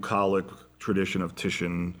echoing a bucolic tradition of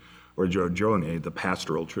Titian or Giorgione, the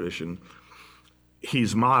pastoral tradition.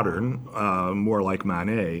 He's modern, more like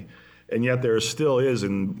Manet, and yet there still is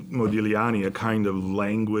in Modigliani a kind of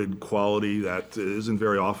languid quality that isn't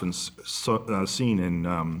very often seen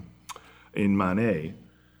in Manet.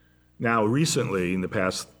 Now, recently, in the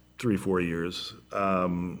past 3-4 years,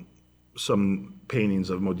 some paintings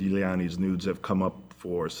of Modigliani's nudes have come up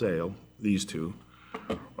for sale, these two.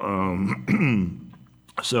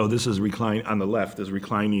 So this is on the left is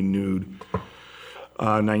reclining nude,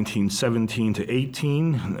 1917 to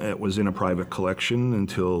 18. It was in a private collection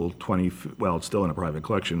until it's still in a private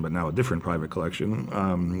collection, but now a different private collection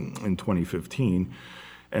in 2015.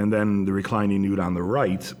 And then the reclining nude on the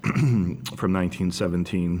right from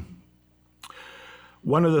 1917.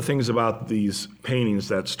 One of the things about these paintings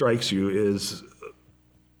that strikes you is,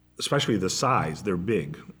 especially the size, they're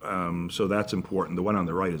big. So that's important. The one on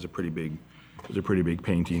the right is a pretty big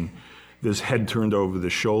painting. This head turned over the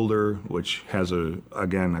shoulder, which has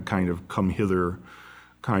again a kind of come hither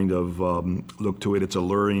kind of look to it. It's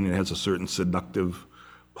alluring. It has a certain seductive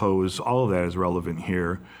pose. All of that is relevant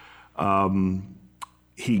here.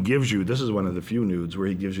 He gives you, this is one of the few nudes where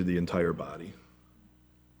he gives you the entire body.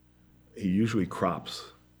 He usually crops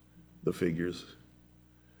the figures.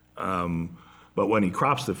 But when he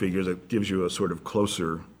crops the figures, it gives you a sort of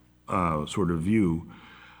closer sort of view.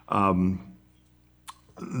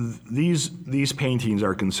 These paintings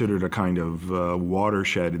are considered a kind of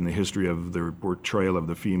watershed in the history of the portrayal of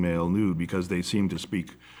the female nude because they seem to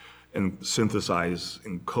speak and synthesize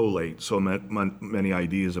and collate so many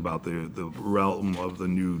ideas about the realm of the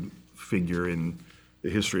nude figure in the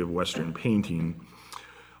history of Western painting.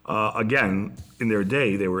 Again, in their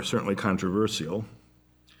day, they were certainly controversial.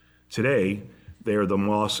 Today, they are the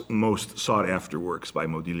most sought-after works by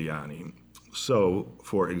Modigliani. So,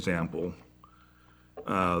 for example,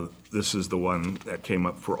 this is the one that came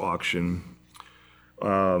up for auction.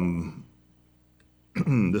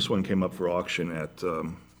 This one came up for auction at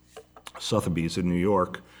Sotheby's in New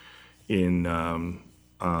York in,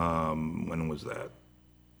 when was that?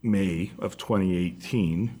 May of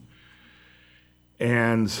 2018.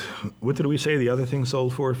 And what did we say the other thing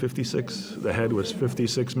sold for? 56? The head was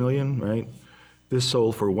 56 million, right? This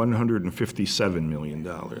sold for $157 million,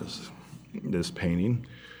 this painting.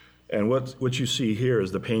 And what you see here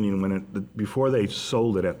is the painting before they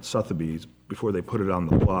sold it at Sotheby's, before they put it on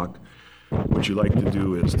the block, what you like to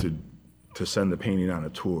do is to send the painting on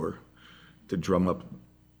a tour to drum up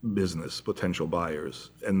business, potential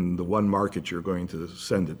buyers. And the one market you're going to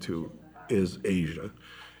send it to is Asia.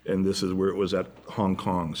 And this is where it was at Hong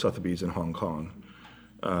Kong, Sotheby's in Hong Kong,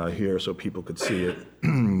 here, so people could see it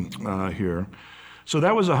here. So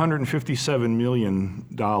that was $157 million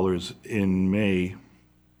in May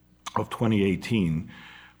of 2018,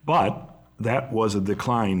 but that was a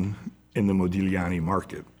decline in the Modigliani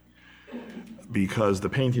market because the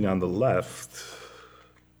painting on the left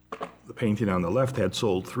had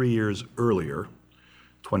sold 3 years earlier,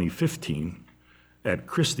 2015, at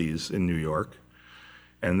Christie's in New York,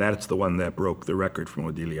 and that's the one that broke the record for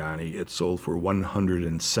Modigliani. It sold for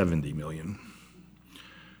 $170 million.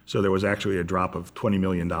 So there was actually a drop of $20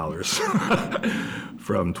 million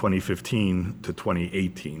from 2015 to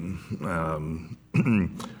 2018.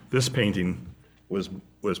 This painting was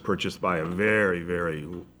purchased by a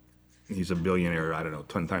he's a billionaire, I don't know,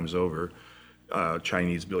 10 times over,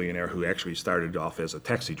 Chinese billionaire who actually started off as a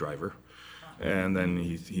taxi driver. And then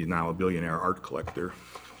he's now a billionaire art collector.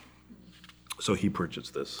 So he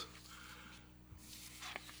purchased this.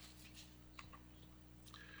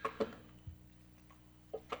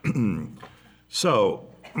 So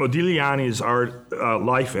Modigliani's art,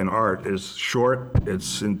 life and art is short,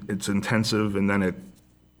 it's intensive, and then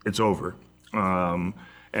it's over. And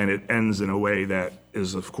it ends in a way that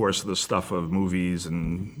is, of course, the stuff of movies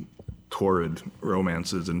and torrid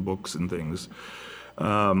romances and books and things.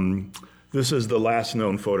 This is the last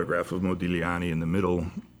known photograph of Modigliani in the middle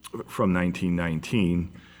from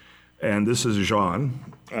 1919. And this is Jeanne,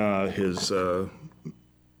 his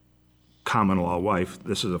common law wife.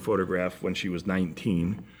 This is a photograph when she was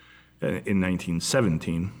 19 in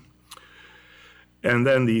 1917. And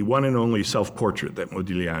then the one and only self-portrait that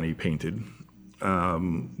Modigliani painted,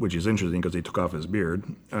 which is interesting because he took off his beard.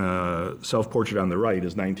 Self-portrait on the right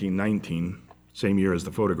is 1919, same year as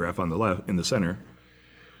the photograph on the left, in the center,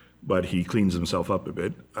 but he cleans himself up a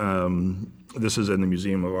bit. This is in the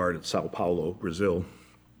Museum of Art at Sao Paulo, Brazil,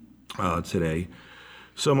 today.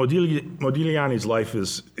 So Modigliani's life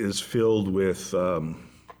is filled with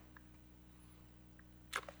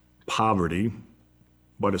poverty,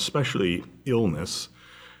 but especially illness,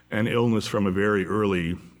 and illness from a very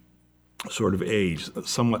early sort of age,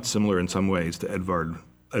 somewhat similar in some ways to Edvard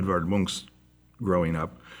Munch's growing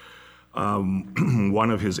up.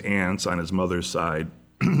 One of his aunts on his mother's side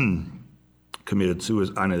committed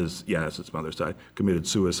suicide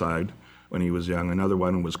when he was young. Another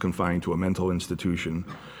one was confined to a mental institution.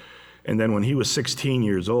 And then when he was 16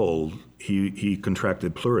 years old, he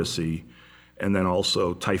contracted pleurisy and then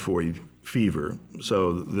also typhoid fever.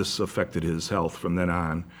 So this affected his health from then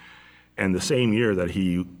on. And the same year that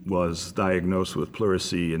he was diagnosed with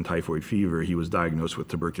pleurisy and typhoid fever, he was diagnosed with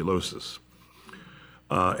tuberculosis.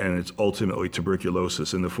 And it's ultimately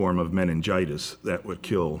tuberculosis in the form of meningitis that would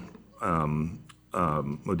kill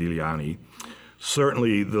Modigliani.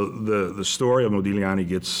 Certainly, the story of Modigliani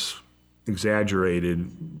gets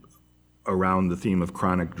exaggerated around the theme of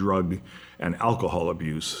chronic drug and alcohol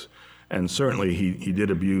abuse. And certainly, he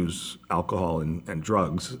did abuse alcohol and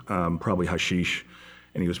drugs, probably hashish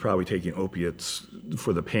and he was probably taking opiates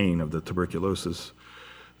for the pain of the tuberculosis.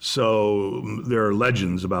 So there are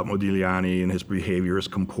legends about Modigliani and his behavior, his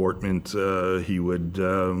comportment. He would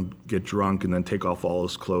get drunk and then take off all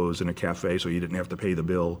his clothes in a cafe so he didn't have to pay the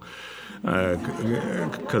bill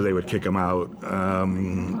because they would kick him out.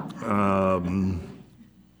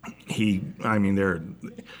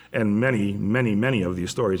 And many of these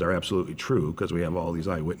stories are absolutely true because we have all these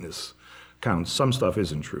eyewitness accounts. Some stuff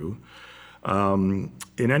isn't true. In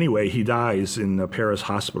any way, he dies in a Paris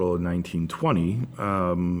hospital in 1920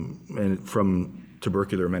 and from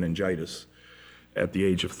tubercular meningitis at the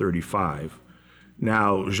age of 35.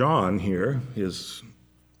 Now, Jean here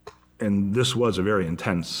and this was a very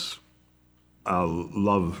intense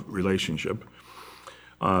love relationship.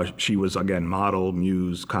 She was, again, model,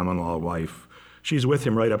 muse, common law wife. She's with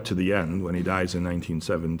him right up to the end when he dies in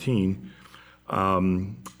 1917.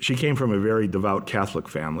 She came from a very devout Catholic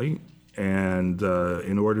family. And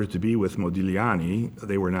in order to be with Modigliani,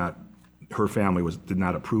 her family did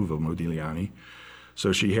not approve of Modigliani.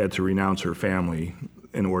 So she had to renounce her family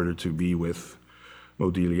in order to be with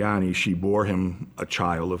Modigliani. She bore him a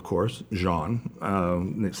child, of course, Jean,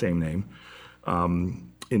 same name,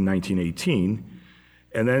 in 1918.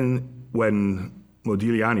 And then when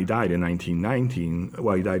Modigliani died in 1919,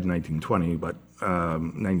 well, he died in 1920, but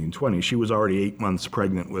 1920, she was already 8 months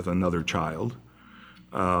pregnant with another child.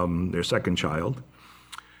 Their second child.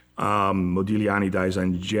 Modigliani dies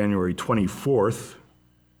on January 24th,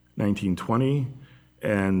 1920,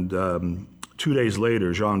 and 2 days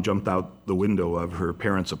later, Jean jumped out the window of her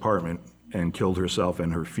parents' apartment and killed herself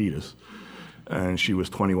and her fetus, and she was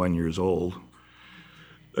 21 years old.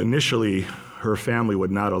 Initially, her family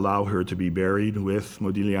would not allow her to be buried with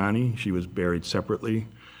Modigliani. She was buried separately.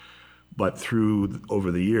 But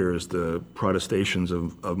over the years, the protestations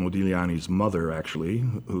of Modigliani's mother, actually,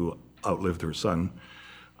 who outlived her son,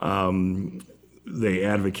 they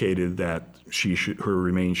advocated that her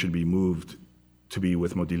remains should be moved to be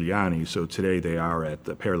with Modigliani. So today they are at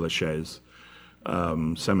the Père Lachaise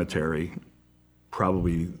cemetery,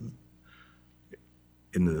 probably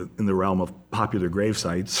in the realm of popular grave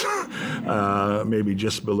sites, maybe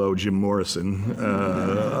just below Jim Morrison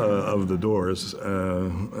of the Doors.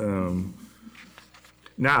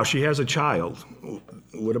 Now, she has a child.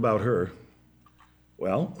 What about her?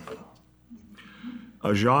 Well,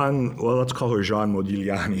 let's call her Jean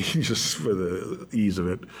Modigliani, just for the ease of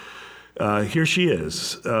it. Here she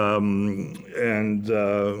is, and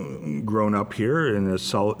grown up here,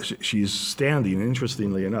 she's standing,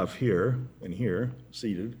 interestingly enough, here and here,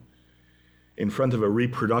 seated, in front of a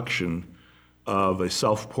reproduction of a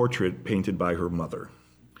self-portrait painted by her mother.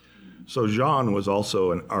 So Jean was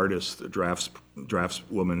also an artist, a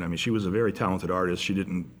draftswoman. I mean, she was a very talented artist. She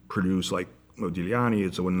didn't produce like Modigliani.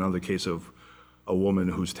 It's another case of a woman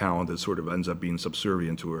whose talent sort of ends up being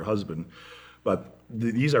subservient to her husband. But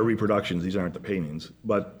these are reproductions, these aren't the paintings.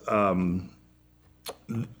 But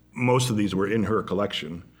most of these were in her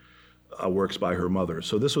collection, works by her mother.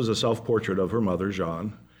 So this was a self-portrait of her mother,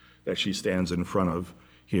 Jean, that she stands in front of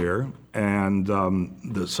here. And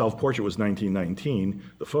the self-portrait was 1919.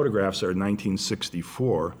 The photographs are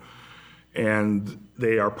 1964. And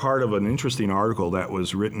they are part of an interesting article that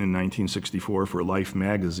was written in 1964 for Life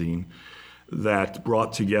magazine that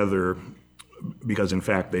brought together, because in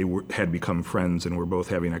fact they had become friends and were both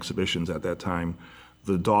having exhibitions at that time,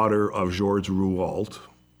 the daughter of Georges Rouault,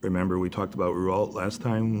 remember we talked about Rouault last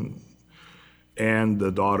time, and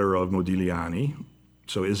the daughter of Modigliani.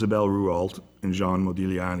 So Isabelle Rouault and Jean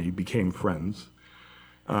Modigliani became friends.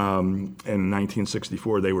 In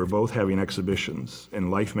 1964, they were both having exhibitions,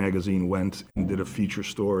 and Life magazine went and did a feature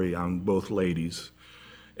story on both ladies.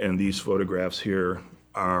 And these photographs here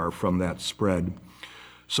are from that spread.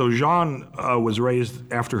 So Jean was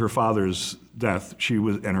raised after her father's death,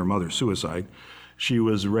 and her mother's suicide. She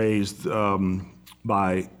was raised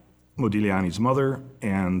by Modigliani's mother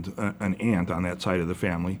and an aunt on that side of the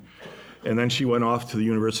family. And then she went off to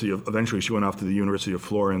eventually she went off to the University of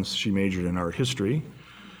Florence. She majored in art history.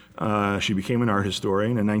 She became an art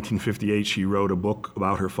historian. In 1958, she wrote a book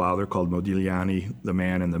about her father called Modigliani, the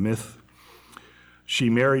Man and the Myth. She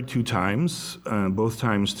married 2 times, both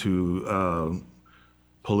times to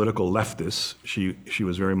political leftists. She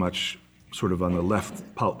was very much sort of on the left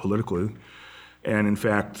politically. And in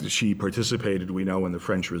fact, she participated, we know, in the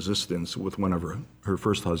French Resistance with one of her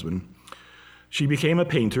first husband. She became a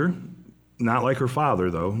painter, not like her father,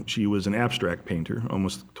 though. She was an abstract painter,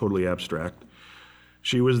 almost totally abstract.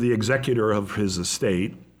 She was the executor of his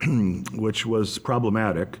estate, which was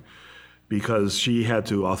problematic because she had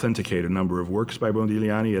to authenticate a number of works by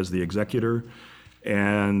Modigliani as the executor.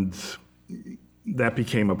 And that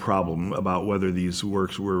became a problem about whether these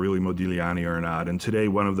works were really Modigliani or not. And today,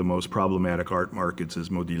 one of the most problematic art markets is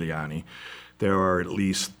Modigliani. There are at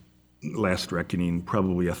least, last reckoning,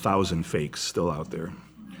 probably 1,000 fakes still out there.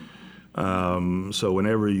 So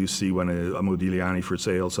whenever you see a Modigliani for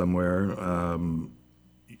sale somewhere,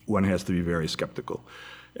 one has to be very skeptical.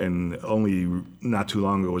 And only not too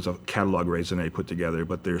long ago was a catalog raisonné put together,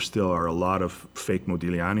 but there still are a lot of fake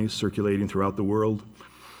Modiglianis circulating throughout the world.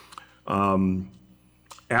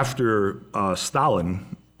 After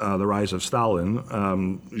Stalin, the rise of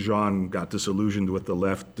Stalin, Jeanne got disillusioned with the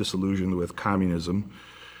left, disillusioned with communism,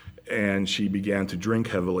 and she began to drink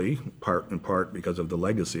heavily, in part because of the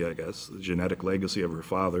legacy, I guess, the genetic legacy of her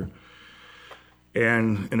father.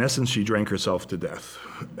 And in essence, she drank herself to death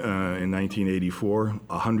in 1984,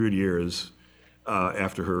 100 years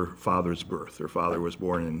after her father's birth. Her father was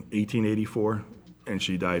born in 1884, and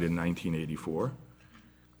she died in 1984.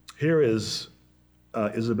 Here is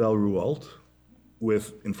Isabelle Rualt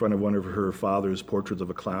in front of one of her father's portraits of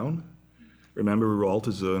a clown. Remember, Rualt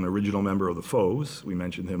is an original member of the Fauves. We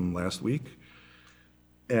mentioned him last week.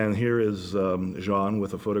 And here is Jeanne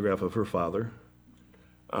with a photograph of her father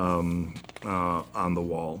on the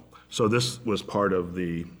wall. So this was part of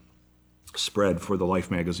the spread for the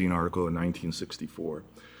Life magazine article in 1964.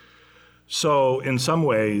 So in some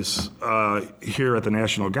ways, here at the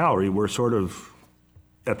National Gallery, we're sort of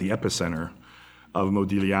at the epicenter of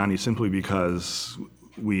Modigliani simply because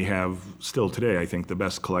we have still today, I think, the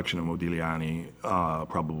best collection of Modigliani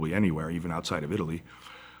probably anywhere, even outside of Italy,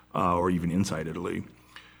 or even inside Italy.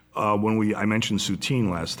 I mentioned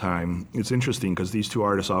Soutine last time, it's interesting because these two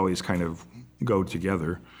artists always kind of go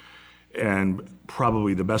together. And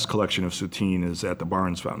probably the best collection of Soutine is at the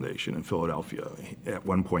Barnes Foundation in Philadelphia. At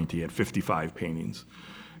one point, he had 55 paintings,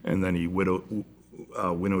 and then he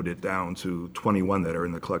winnowed it down to 21 that are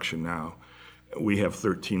in the collection now. We have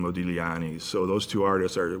 13 Modiglianis. So those two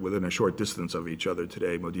artists are within a short distance of each other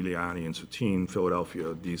today, Modigliani and Soutine,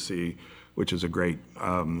 Philadelphia, DC, which is a great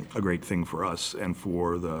thing for us and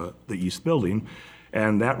for the East Building.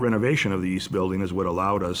 And that renovation of the East Building is what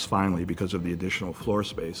allowed us finally, because of the additional floor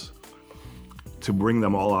space, to bring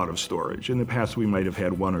them all out of storage. In the past, we might have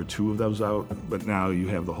had one or two of those out, but now you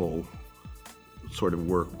have the whole sort of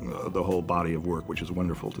work, the whole body of work, which is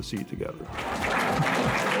wonderful to see together.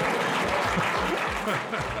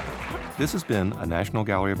 This has been a National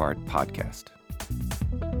Gallery of Art podcast.